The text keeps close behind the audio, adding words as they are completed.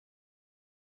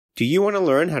Do you want to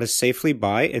learn how to safely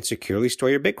buy and securely store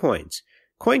your Bitcoins?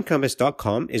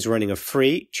 CoinCompass.com is running a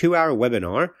free 2-hour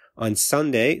webinar on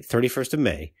Sunday, 31st of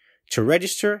May. To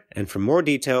register and for more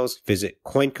details, visit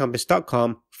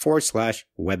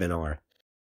CoinCompass.com/webinar.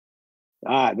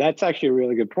 That's actually a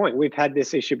really good point. We've had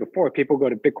this issue before. People go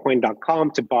to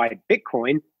Bitcoin.com to buy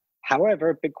Bitcoin.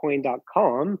 However,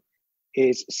 Bitcoin.com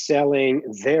is selling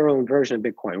their own version of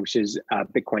Bitcoin, which is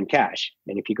Bitcoin Cash.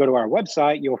 And if you go to our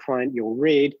website, you'll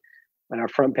read on our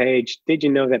front page, did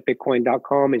you know that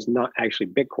Bitcoin.com is not actually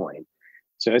Bitcoin?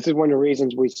 So this is one of the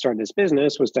reasons we started this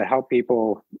business, was to help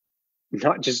people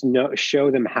not just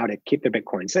show them how to keep their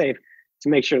Bitcoin safe, to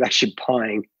make sure they're actually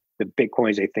buying the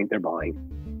Bitcoins they think they're buying.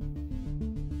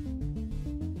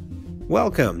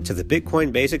 Welcome to the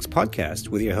Bitcoin Basics Podcast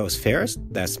with your host Ferris,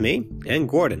 that's me, and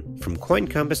Gordon from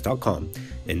CoinCompass.com,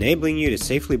 enabling you to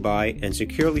safely buy and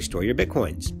securely store your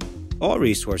Bitcoins. All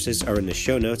resources are in the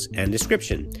show notes and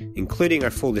description, including our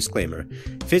full disclaimer.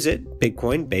 Visit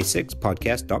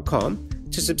BitcoinBasicsPodcast.com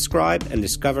to subscribe and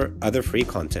discover other free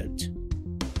content.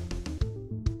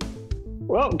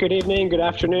 Well, good evening, good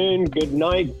afternoon, good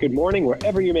night, good morning,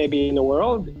 wherever you may be in the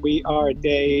world. We are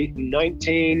day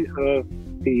 19 of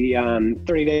the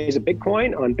 30 Days of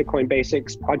Bitcoin on Bitcoin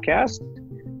Basics podcast.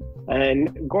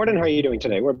 And Gordon, how are you doing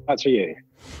today? Whereabouts are you?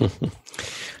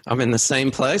 I'm in the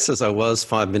same place as I was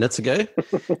 5 minutes ago,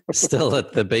 still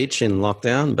at the beach in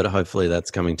lockdown, but hopefully that's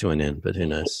coming to an end, but who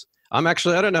knows? I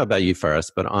don't know about you,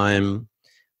 Ferris, but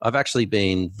I've actually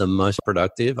been the most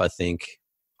productive I think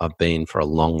I've been for a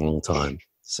long, long time.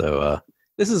 So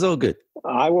this is all good.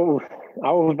 I will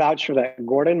vouch for that.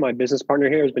 Gordon, my business partner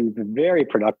here, has been very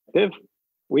productive.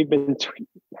 We've been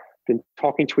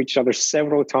talking to each other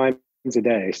several times a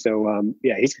day. So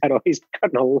he's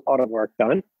gotten a lot of work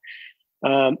done.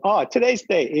 Today's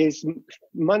day is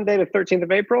Monday, the 13th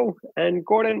of April. And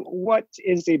Gordon, what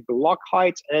is the block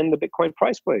height and the Bitcoin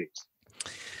price, please?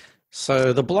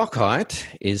 So the block height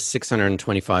is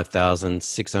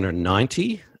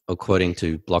 625,690, according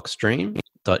to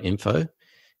Blockstream.info.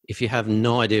 If you have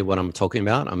no idea what I'm talking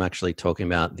about, I'm actually talking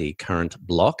about the current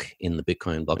block in the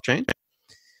Bitcoin blockchain.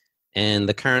 And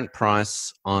the current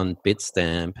price on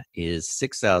Bitstamp is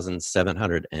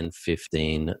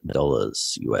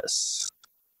 $6,715 US.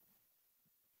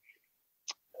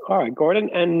 All right, Gordon.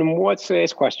 And what's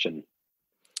today's question?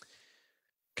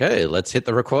 Okay, let's hit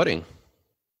the recording.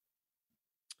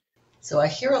 So I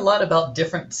hear a lot about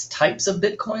different types of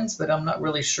Bitcoins, but I'm not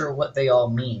really sure what they all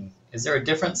mean. Is there a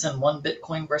difference in one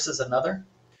Bitcoin versus another?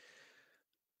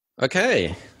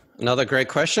 Okay. Another great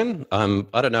question. I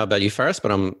don't know about you, Ferris,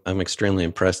 but I'm extremely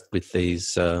impressed with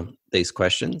these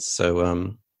questions.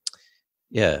 So,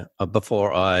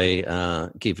 before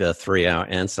I give a 3-hour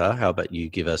answer, how about you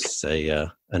give us an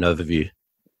overview?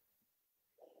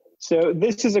 So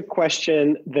this is a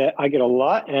question that I get a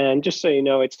lot, and just so you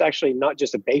know, it's actually not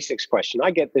just a basics question. I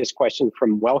get this question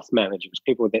from wealth managers,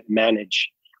 people that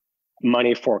manage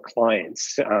money for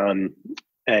clients,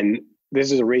 and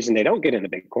this is a reason they don't get into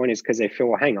Bitcoin, is because they feel,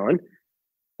 well, hang on,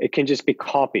 it can just be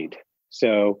copied.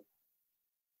 So,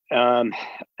 and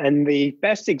the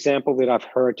best example that I've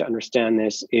heard to understand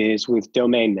this is with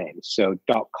domain names. So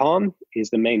 .com is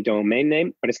the main domain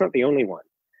name, but it's not the only one.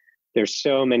 There's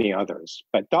so many others,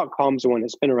 but .com is the one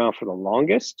that's been around for the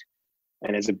longest.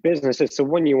 And as a business, it's the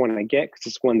one you want to get because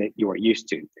it's one that you are used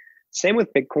to. Same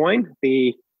with Bitcoin.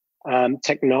 The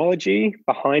technology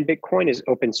behind Bitcoin is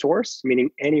open source,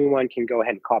 meaning anyone can go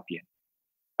ahead and copy it.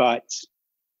 But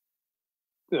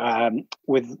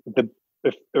with the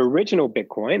original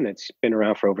Bitcoin that's been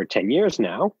around for over 10 years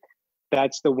now,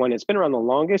 that's the one that's been around the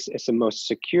longest. It's the most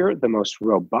secure, the most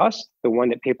robust, the one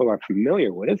that people are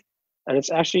familiar with. And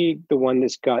it's actually the one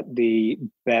that's got the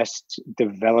best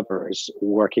developers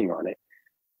working on it.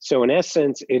 So in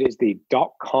essence, it is the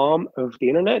 .com of the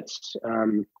internet.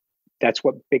 That's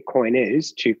what Bitcoin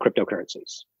is to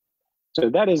cryptocurrencies. So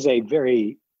that is a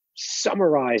very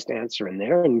summarized answer in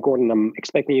there. And Gordon, I'm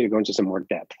expecting you to go into some more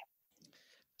depth.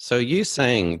 So you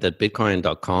saying that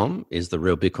Bitcoin.com is the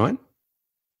real Bitcoin?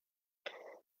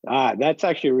 That's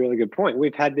actually a really good point.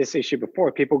 We've had this issue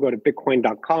before. People go to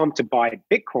Bitcoin.com to buy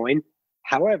Bitcoin.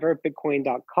 However,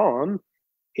 Bitcoin.com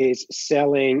is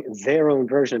selling their own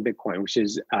version of Bitcoin, which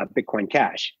is Bitcoin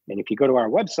Cash. And if you go to our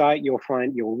website,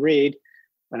 you'll read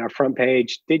on our front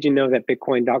page, did you know that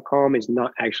Bitcoin.com is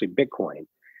not actually Bitcoin?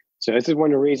 So this is one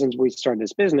of the reasons we started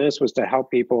this business, was to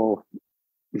help people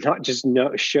not just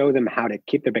show them how to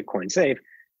keep their Bitcoin safe,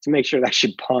 to make sure they're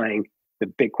actually buying the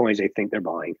Bitcoins they think they're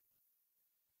buying.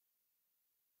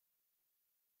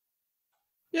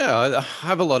 Yeah, I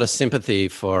have a lot of sympathy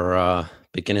for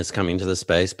beginners coming to the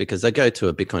space because they go to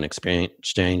a Bitcoin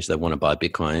exchange, they want to buy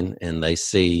Bitcoin, and they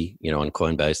see, on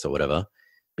Coinbase or whatever,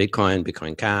 Bitcoin,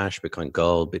 Bitcoin Cash, Bitcoin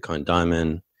Gold, Bitcoin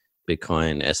Diamond,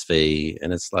 Bitcoin SV,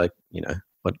 and it's like,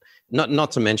 what?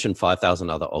 Not to mention 5,000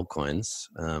 other altcoins.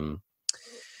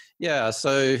 Yeah,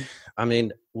 so I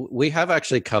mean, we have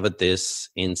actually covered this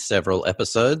in several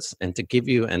episodes, and to give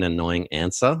you an annoying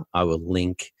answer, I will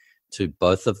link to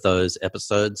both of those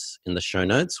episodes in the show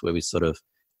notes where we sort of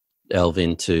delve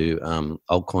into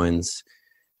altcoins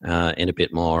in a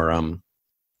bit more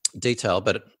detail.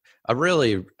 But a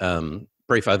really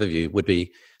brief overview would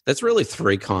be there's really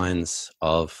three kinds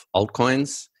of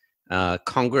altcoins.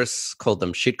 Congress called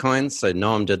them shitcoins. So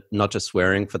no, I'm not just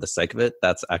swearing for the sake of it.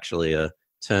 That's actually a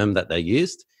term that they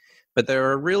used. But there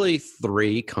are really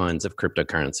three kinds of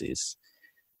cryptocurrencies.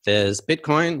 There's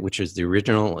Bitcoin, which is the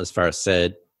original, as Faris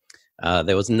said.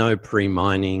 There was no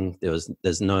pre-mining.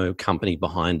 There's no company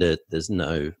behind it. There's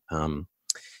no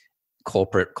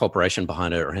corporation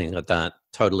behind it or anything like that.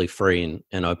 Totally free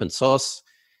and open source.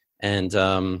 And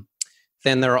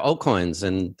then there are altcoins,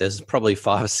 and there's probably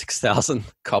 5,000 or 6,000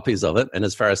 copies of it. And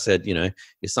as Faris said,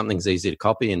 if something's easy to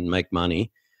copy and make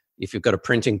money, if you've got a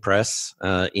printing press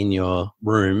in your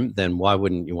room, then why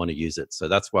wouldn't you want to use it? So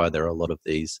that's why there are a lot of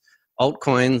these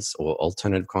altcoins or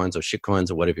alternative coins or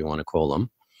shitcoins or whatever you want to call them.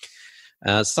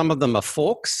 Some of them are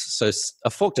forks. So a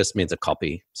fork just means a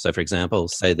copy. So for example,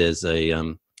 say there's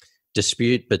a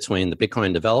dispute between the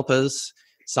Bitcoin developers.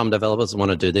 Some developers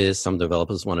want to do this, some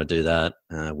developers want to do that,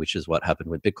 which is what happened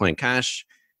with Bitcoin Cash.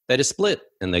 They just split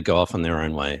and they go off on their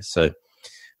own way. So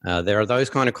there are those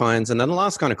kind of coins. And then the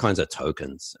last kind of coins are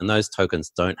tokens. And those tokens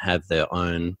don't have their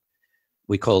own,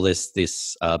 we call this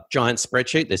giant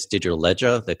spreadsheet, this digital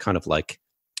ledger. They're kind of like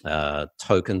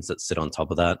tokens that sit on top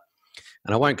of that.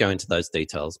 And I won't go into those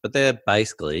details, but they're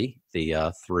basically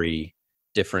the three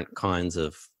different kinds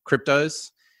of cryptos.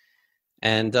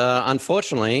 And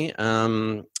unfortunately,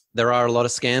 there are a lot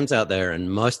of scams out there,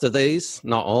 and most of these,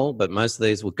 not all, but most of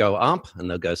these will go up and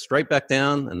they'll go straight back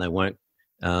down and they won't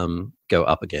go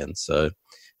up again. So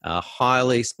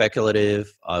highly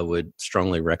speculative. I would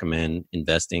strongly recommend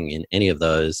investing in any of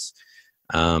those.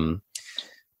 But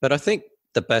I think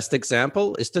the best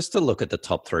example is just to look at the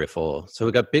top 3 or 4. So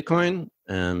we've got Bitcoin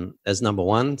as number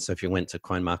 1. So if you went to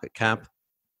CoinMarketCap,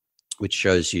 which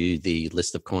shows you the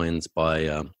list of coins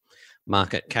by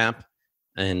market cap,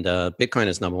 and Bitcoin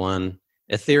is number 1.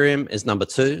 Ethereum is number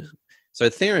 2. So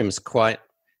Ethereum is quite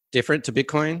different to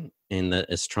Bitcoin in that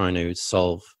it's trying to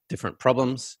solve different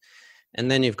problems.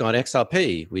 And then you've got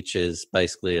XRP, which is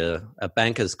basically a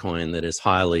banker's coin that is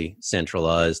highly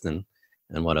centralized and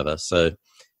whatever. So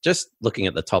just looking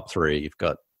at the top 3, you've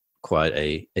got quite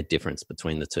a difference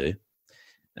between the two.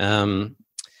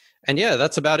 And yeah,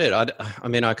 that's about it. I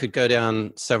mean, I could go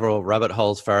down several rabbit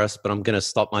holes, Faris, but I'm going to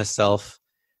stop myself.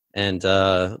 And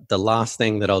the last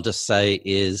thing that I'll just say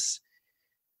is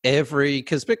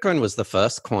because Bitcoin was the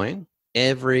first coin,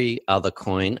 every other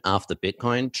coin after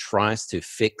Bitcoin tries to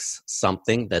fix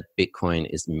something that Bitcoin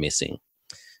is missing.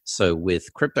 So with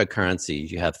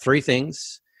cryptocurrencies, you have 3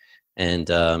 things, and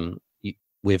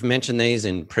we've mentioned these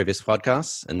in previous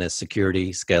podcasts, and there's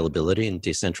security, scalability, and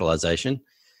decentralization.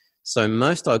 So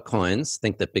most altcoins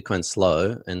think that Bitcoin's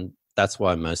slow, and that's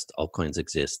why most altcoins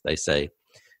exist. They say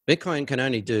Bitcoin can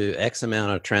only do X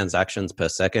amount of transactions per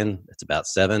second. It's about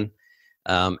 7.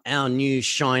 Our new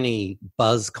shiny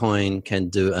buzz coin can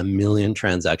do 1 million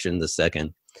transactions a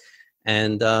second.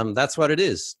 And that's what it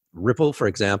is. Ripple, for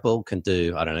example, can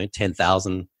do,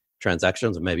 10,000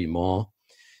 transactions or maybe more.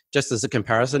 Just as a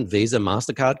comparison, Visa,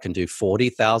 MasterCard can do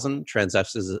 40,000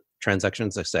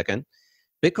 transactions a second.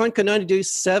 Bitcoin can only do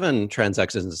 7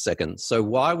 transactions a second. So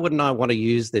why wouldn't I want to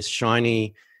use this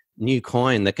shiny new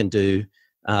coin that can do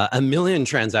 1 million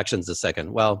transactions a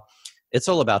second? Well, it's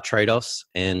all about trade-offs.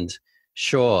 And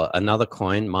sure, another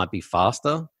coin might be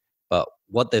faster, but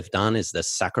what they've done is they've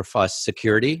sacrificed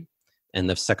security and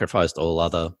they've sacrificed all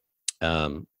other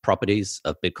properties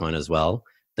of Bitcoin as well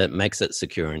that makes it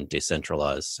secure and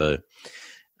decentralized. So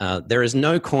there is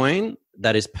no coin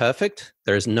that is perfect.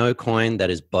 There is no coin that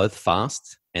is both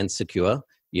fast and secure.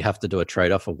 You have to do a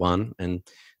trade-off of one. And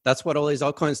that's what all these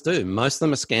altcoins do. Most of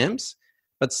them are scams,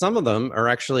 but some of them are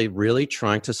actually really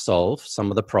trying to solve some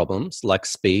of the problems like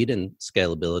speed and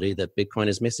scalability that Bitcoin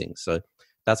is missing. So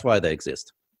that's why they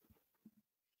exist.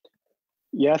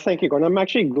 Yeah, thank you, Gordon. I'm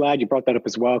actually glad you brought that up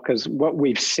as well, because what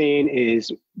we've seen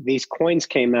is these coins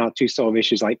came out to solve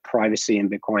issues like privacy in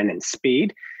Bitcoin and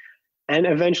speed. And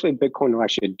eventually Bitcoin will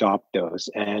actually adopt those.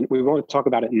 And we won't talk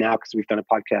about it now because we've done a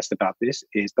podcast about this,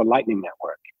 is the Lightning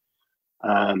Network.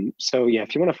 So yeah,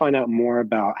 if you want to find out more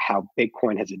about how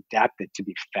Bitcoin has adapted to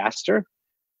be faster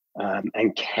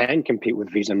and can compete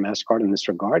with Visa and MasterCard in this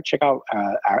regard, check out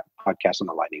our podcast on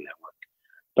the Lightning Network.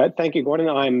 But thank you, Gordon.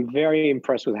 I'm very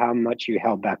impressed with how much you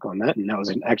held back on that, and that was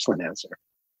an excellent answer.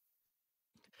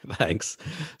 Thanks.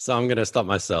 So I'm going to stop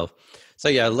myself. So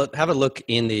yeah, have a look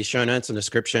in the show notes and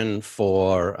description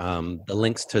for the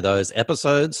links to those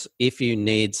episodes. If you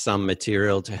need some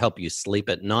material to help you sleep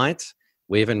at night,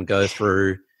 we even go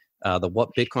through the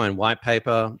What Bitcoin white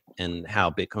paper and how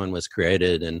Bitcoin was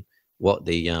created and what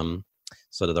the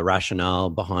sort of the rationale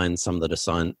behind some of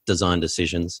the design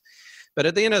decisions. But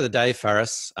at the end of the day,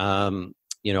 Faris,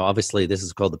 obviously this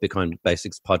is called the Bitcoin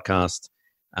Basics Podcast.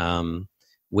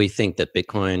 We think that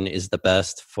Bitcoin is the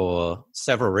best for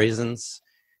several reasons.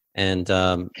 And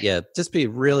just be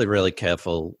really, really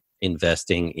careful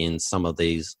investing in some of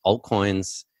these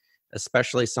altcoins,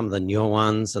 especially some of the newer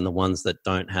ones and the ones that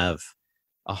don't have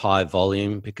a high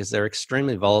volume because they're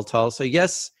extremely volatile. So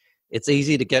yes, it's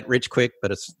easy to get rich quick,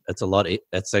 but it's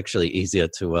actually easier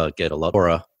to get a lot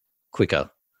poorer quicker,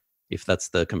 if that's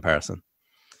the comparison.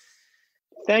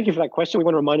 Thank you for that question. We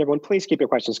want to remind everyone, please keep your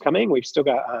questions coming. We've still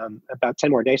got about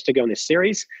 10 more days to go in this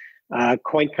series.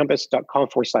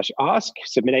 coincompass.com/ask,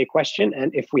 submit a question.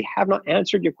 And if we have not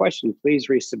answered your question, please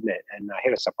resubmit and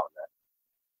hit us up on that.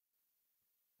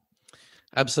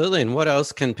 Absolutely. And what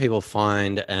else can people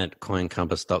find at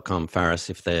coincompass.com, Faris,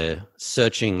 if they're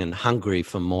searching and hungry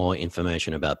for more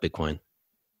information about Bitcoin?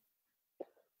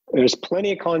 There's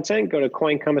plenty of content. Go to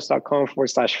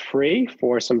coincompass.com/free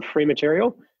for some free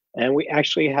material. And we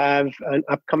actually have an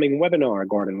upcoming webinar,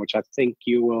 Gordon, which I think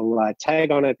you will tag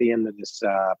on at the end of this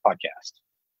podcast.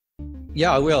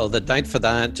 Yeah, I will. The date for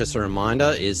that, just a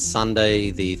reminder, is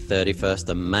Sunday, the 31st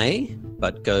of May.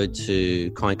 But go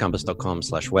to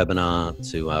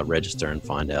coincompass.com/webinar to register and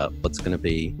find out what's going to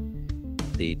be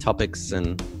the topics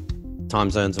and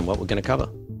time zones and what we're going to cover.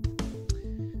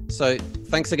 So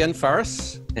thanks again,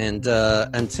 Faris. And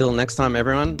until next time,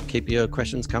 everyone, keep your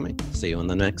questions coming. See you on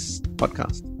the next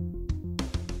podcast.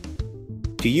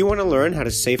 Do you want to learn how to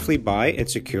safely buy and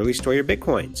securely store your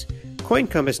Bitcoins?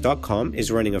 CoinCompass.com is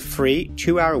running a free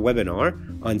 2-hour webinar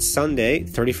on Sunday,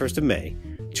 31st of May.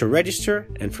 To register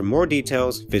and for more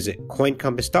details, visit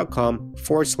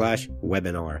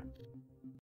coincompass.com/webinar.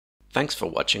 Thanks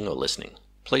for watching or listening.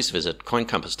 Please visit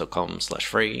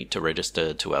coincompass.com/free to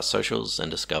register to our socials and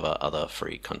discover other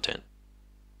free content.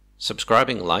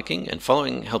 Subscribing, liking, and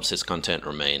following helps this content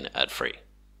remain ad-free.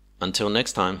 Until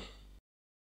next time.